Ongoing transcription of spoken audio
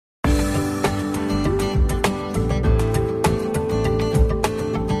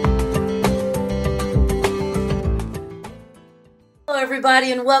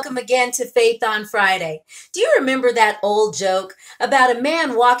everybody, and welcome again to Faith on Friday. Do you remember that old joke about a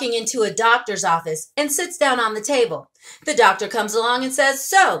man walking into a doctor's office and sits down on the table? The doctor comes along and says,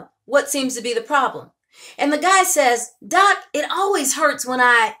 "So, what seems to be the problem?" And the guy says, "Doc, it always hurts when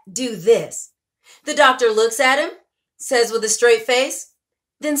I do this." The doctor looks at him, says with a straight face,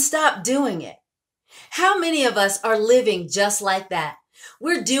 "Then stop doing it." How many of us are living just like that?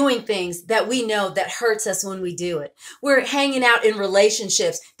 We're doing things that we know that hurts us when we do it. We're hanging out in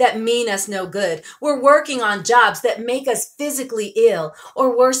relationships that mean us no good. We're working on jobs that make us physically ill.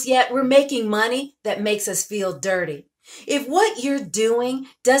 Or worse yet, we're making money that makes us feel dirty. If what you're doing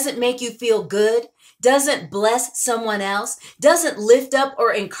doesn't make you feel good, doesn't bless someone else, doesn't lift up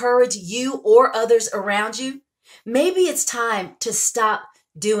or encourage you or others around you, maybe it's time to stop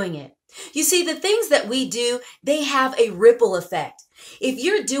doing it. You see, the things that we do, they have a ripple effect. If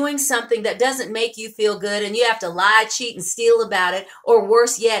you're doing something that doesn't make you feel good and you have to lie, cheat, and steal about it, or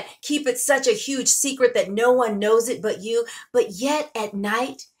worse yet, keep it such a huge secret that no one knows it but you, but yet at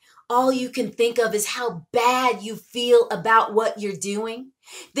night, all you can think of is how bad you feel about what you're doing,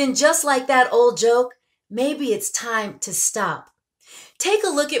 then just like that old joke, maybe it's time to stop. Take a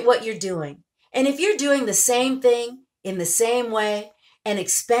look at what you're doing. And if you're doing the same thing in the same way and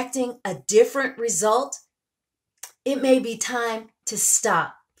expecting a different result, it may be time to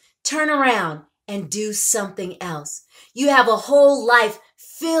stop, turn around, and do something else. You have a whole life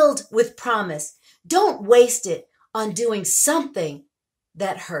filled with promise. Don't waste it on doing something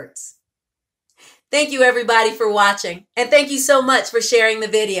that hurts. Thank you, everybody, for watching, and thank you so much for sharing the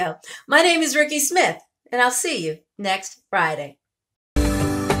video. My name is Ricky Smith, and I'll see you next Friday.